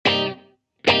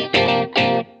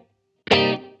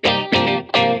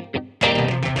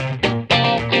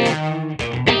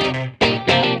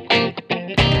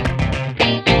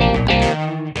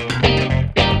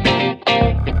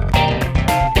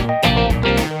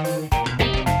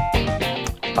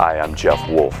Hi, I'm Jeff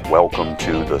Wolf. Welcome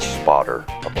to The Spotter,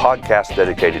 a podcast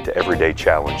dedicated to everyday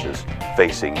challenges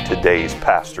facing today's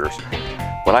pastors.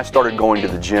 When I started going to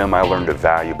the gym, I learned a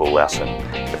valuable lesson.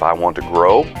 If I want to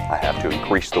grow, I have to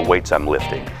increase the weights I'm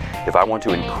lifting. If I want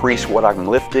to increase what I'm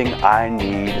lifting, I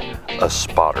need a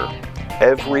spotter.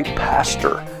 Every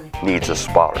pastor needs a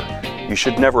spotter. You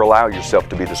should never allow yourself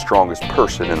to be the strongest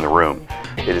person in the room.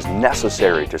 It is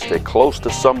necessary to stay close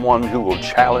to someone who will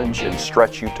challenge and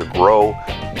stretch you to grow,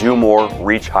 do more,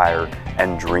 reach higher,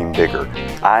 and dream bigger.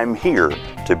 I'm here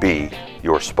to be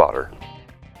your spotter.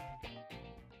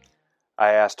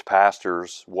 I asked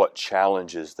pastors what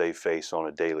challenges they face on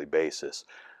a daily basis.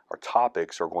 Our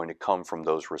topics are going to come from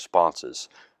those responses.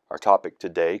 Our topic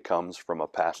today comes from a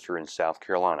pastor in South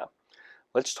Carolina.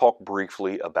 Let's talk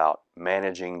briefly about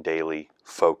managing daily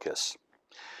focus.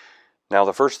 Now,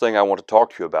 the first thing I want to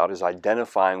talk to you about is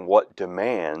identifying what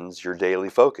demands your daily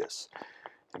focus.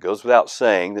 It goes without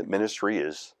saying that ministry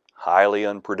is highly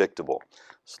unpredictable,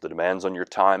 so the demands on your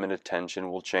time and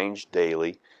attention will change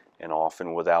daily and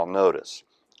often without notice.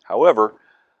 However,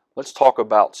 let's talk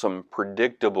about some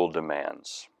predictable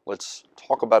demands. Let's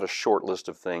talk about a short list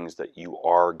of things that you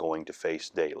are going to face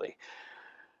daily.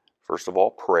 First of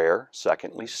all, prayer.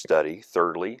 Secondly, study.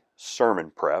 Thirdly,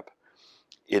 sermon prep.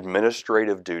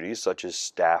 Administrative duties such as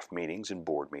staff meetings and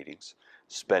board meetings,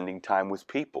 spending time with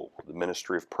people, the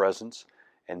ministry of presence,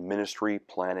 and ministry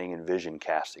planning and vision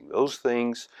casting. Those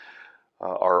things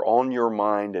are on your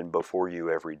mind and before you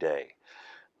every day.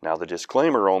 Now, the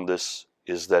disclaimer on this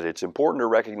is that it's important to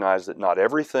recognize that not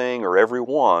everything or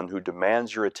everyone who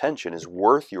demands your attention is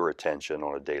worth your attention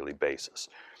on a daily basis.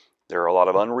 There are a lot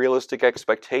of unrealistic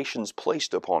expectations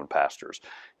placed upon pastors.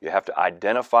 You have to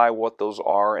identify what those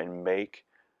are and make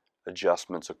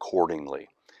adjustments accordingly.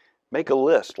 Make a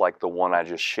list like the one I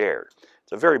just shared.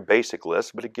 It's a very basic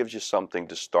list, but it gives you something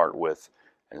to start with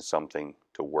and something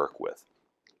to work with.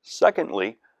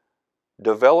 Secondly,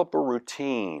 develop a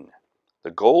routine.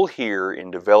 The goal here in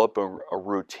developing a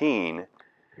routine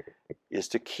is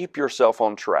to keep yourself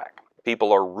on track.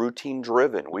 People are routine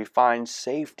driven. We find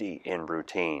safety in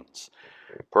routines.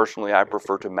 Personally, I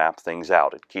prefer to map things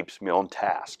out. It keeps me on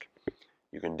task.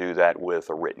 You can do that with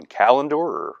a written calendar,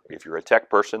 or if you're a tech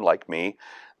person like me,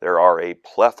 there are a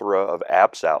plethora of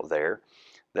apps out there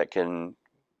that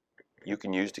you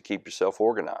can use to keep yourself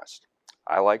organized.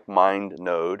 I like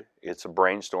MindNode. It's a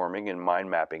brainstorming and mind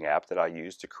mapping app that I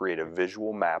use to create a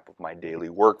visual map of my daily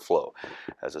workflow.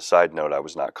 As a side note, I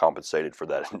was not compensated for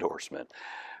that endorsement.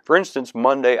 For instance,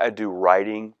 Monday I do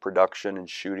writing, production, and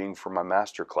shooting for my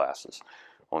master classes.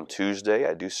 On Tuesday,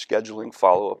 I do scheduling,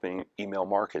 follow-up, and email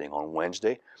marketing. On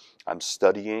Wednesday, I'm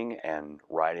studying and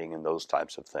writing and those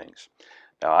types of things.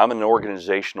 Now, I'm an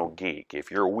organizational geek. If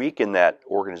you're weak in that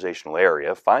organizational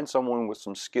area, find someone with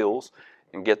some skills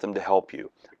and get them to help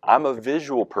you. I'm a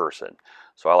visual person,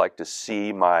 so I like to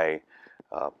see my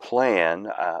plan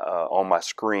on my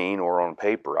screen or on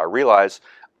paper. I realize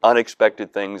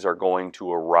unexpected things are going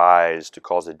to arise to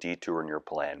cause a detour in your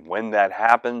plan. When that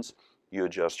happens, you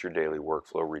adjust your daily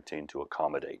workflow routine to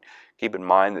accommodate. Keep in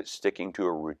mind that sticking to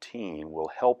a routine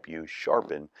will help you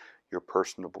sharpen your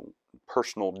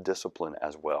personal discipline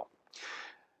as well.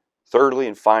 Thirdly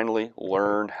and finally,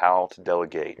 learn how to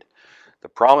delegate. The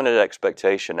prominent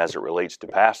expectation as it relates to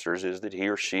pastors is that he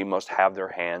or she must have their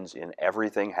hands in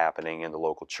everything happening in the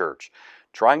local church.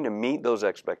 Trying to meet those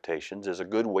expectations is a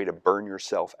good way to burn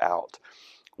yourself out.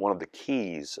 One of the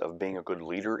keys of being a good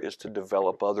leader is to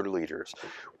develop other leaders.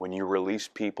 When you release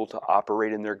people to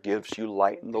operate in their gifts, you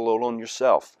lighten the load on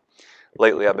yourself.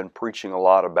 Lately, I've been preaching a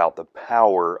lot about the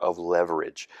power of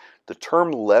leverage. The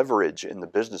term leverage in the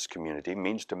business community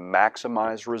means to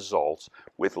maximize results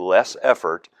with less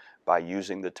effort by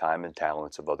using the time and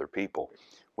talents of other people.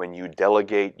 When you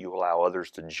delegate, you allow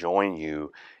others to join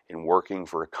you in working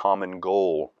for a common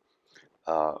goal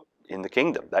in the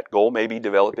kingdom. That goal may be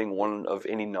developing one of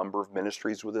any number of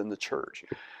ministries within the church.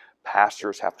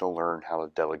 Pastors have to learn how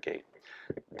to delegate.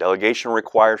 Delegation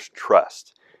requires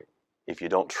trust. If you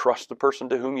don't trust the person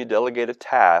to whom you delegate a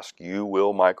task, you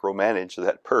will micromanage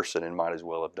that person and might as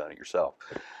well have done it yourself.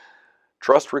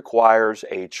 Trust requires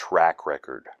a track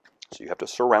record. So you have to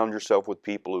surround yourself with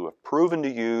people who have proven to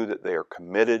you that they are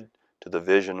committed to the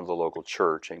vision of the local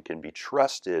church and can be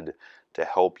trusted to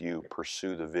help you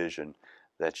pursue the vision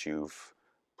that you've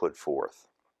put forth.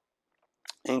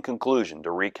 In conclusion, to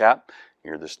recap,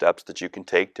 here are the steps that you can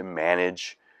take to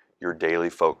manage your daily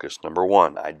focus. Number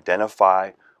one,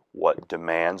 identify what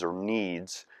demands or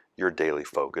needs your daily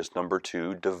focus. Number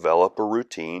two, develop a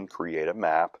routine, create a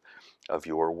map. of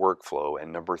your workflow.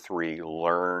 And number 3,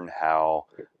 learn how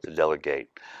to delegate.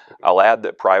 I'll add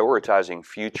that prioritizing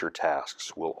future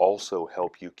tasks will also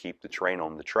help you keep the train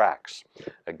on the tracks.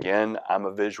 Again, I'm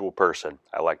a visual person.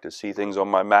 I like to see things on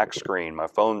my Mac screen, my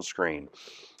phone screen,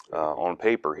 on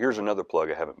paper. Here's another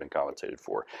plug I haven't been compensated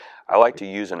for. I like to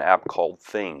use an app called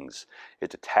Things.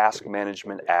 It's a task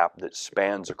management app that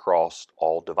spans across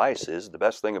all devices. The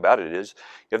best thing about it is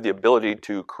you have the ability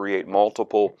to create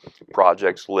multiple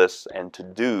projects, lists, and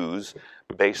to-dos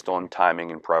based on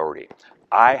timing and priority.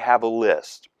 I have a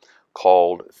list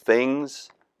called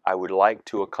Things I Would Like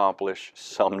to Accomplish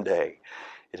Someday.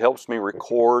 It helps me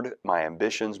record my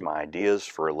ambitions, my ideas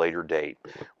for a later date.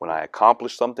 When I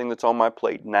accomplish something that's on my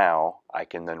plate now, I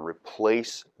can then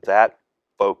replace that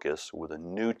focus with a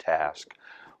new task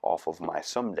off of my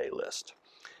someday list.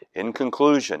 In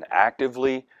conclusion,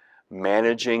 actively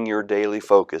managing your daily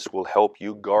focus will help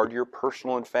you guard your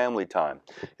personal and family time.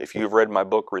 If you've read my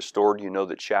book, Restored, you know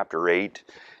that Chapter 8,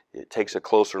 it takes a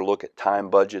closer look at time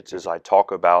budgets as I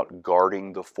talk about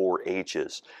guarding the 4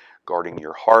 H's. Guarding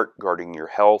your heart, guarding your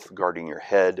health, guarding your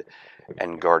head,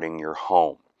 and guarding your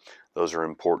home. Those are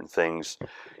important things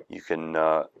you can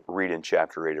read in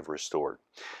Chapter 8 of Restored.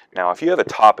 Now, if you have a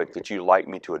topic that you'd like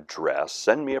me to address,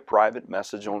 send me a private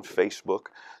message on Facebook,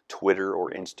 Twitter,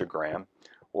 or Instagram,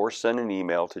 or send an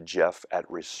email to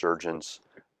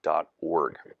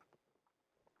jeff@resurgence.org.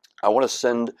 I want to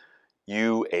send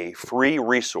you a free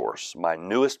resource, my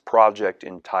newest project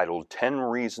entitled 10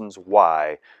 Reasons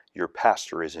Why Your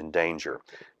Pastor is in Danger.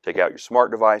 Take out your smart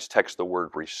device, text the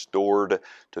word RESTORED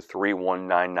to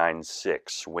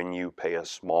 31996 when you pay a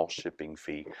small shipping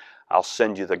fee. I'll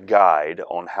send you the guide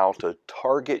on how to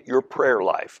target your prayer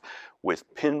life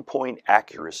with pinpoint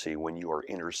accuracy when you are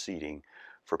interceding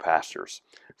for pastors.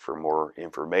 For more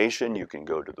information, you can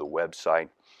go to the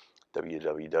website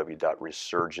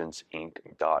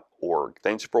www.resurgenceinc.org.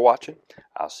 Thanks for watching.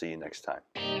 I'll see you next time.